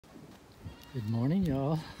Good morning,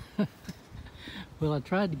 y'all. Well, I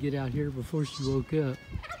tried to get out here before she woke up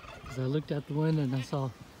because I looked out the window and I saw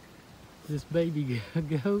this baby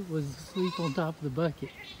goat was asleep on top of the bucket.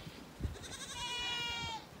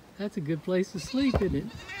 That's a good place to sleep, isn't it?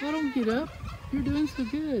 Oh, don't get up. You're doing so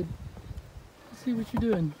good. Let's see what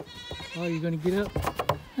you're doing. Oh, you're going to get up?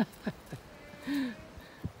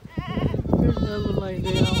 There's another one laying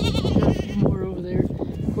down. Got a few more over there.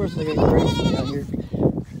 Of course, I got Gracie out here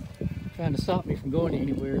trying to stop me from going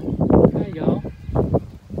anywhere. Hey, y'all.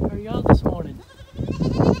 How are y'all this morning?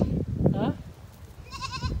 Huh?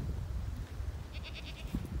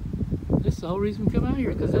 This is the whole reason we come out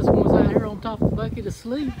here, because this one was out here on top of the bucket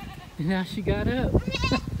asleep, and now she got up.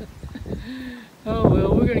 Oh,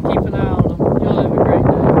 well, we're going to keep an eye on